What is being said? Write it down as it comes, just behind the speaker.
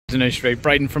Street,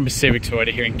 Brayden from Pacific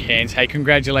Toyota here in Cairns. Hey,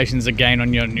 congratulations again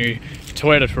on your new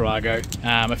Toyota Tarago.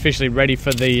 Officially ready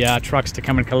for the trucks to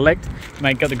come and collect.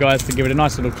 Mate, got the guys to give it a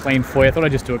nice little clean for you. I thought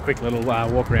I'd just do a quick little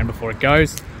walk around before it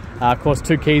goes. Of course,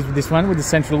 2 keys with this one with the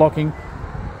central locking.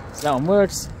 So that one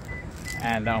works,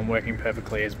 and that one working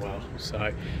perfectly as well.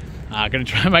 So going to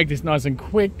try and make this nice and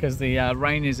quick because the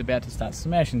rain is about to start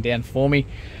smashing down for me.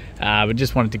 But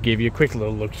just wanted to give you a quick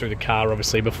little look through the car,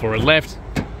 obviously, before it left.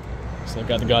 So I've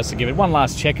got the guys to give it one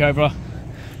last check over.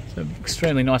 So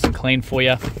extremely nice and clean for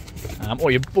you.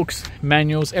 All your books,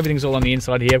 manuals, everything's all on the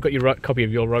inside here. I've got your copy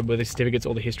of your roadworthy certificates,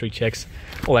 all the history checks,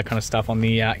 all that kind of stuff on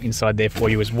the inside there for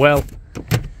you as well.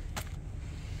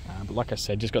 But like I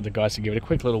said, just got the guys to give it a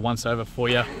quick little once over for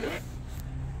you.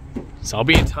 So I'll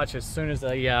be in touch as soon as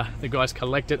the guys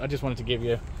collect it. I just wanted to give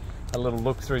you a little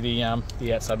look through the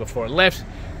outside before it left.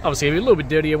 Obviously it'll be a little bit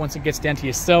dirtier once it gets down to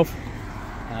yourself.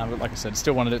 But like I said,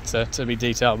 still wanted it to be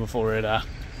detailed before it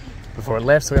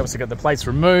left. So we obviously got the plates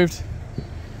removed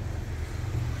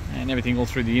and everything all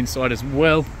through the inside as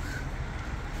well.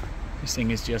 This thing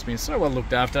has just been so well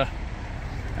looked after.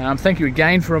 Thank you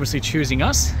again for obviously choosing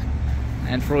us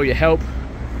and for all your help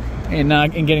in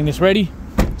getting this ready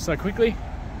so quickly.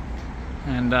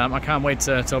 And I can't wait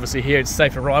to obviously hear its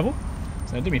safe arrival.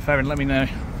 So do me a favour and let me know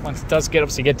once it does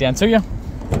get down to you.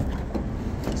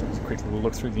 So just a quick little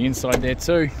look through the inside there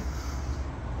too.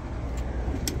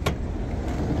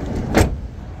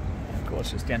 Of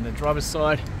course, just down the driver's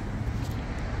side.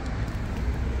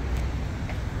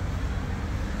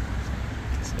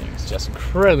 This thing is just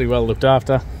incredibly well looked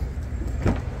after.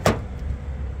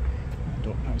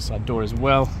 Outside door as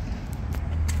well.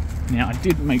 Now I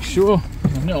did make sure,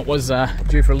 I know it was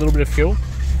due for a little bit of fuel.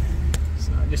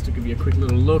 So just to give you a quick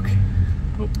little look.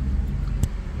 Oh.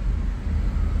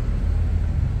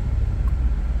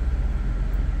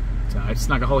 So I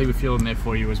snuck a whole heap of fuel in there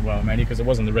for you as well, matey, because it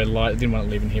wasn't the red light. I didn't want to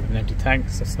leave in here with an empty tank,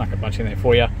 so I snuck a bunch in there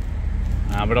for you.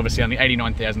 But obviously only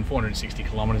 89,460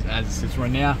 kilometres as it sits right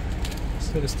now.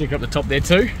 So to stick up the top there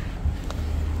too.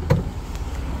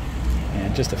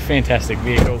 And just a fantastic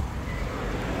vehicle.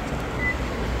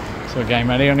 So again,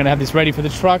 matey, I'm going to have this ready for the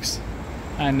trucks.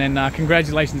 And then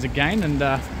congratulations again, and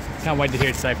can't wait to hear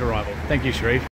its safe arrival. Thank you, Sharif.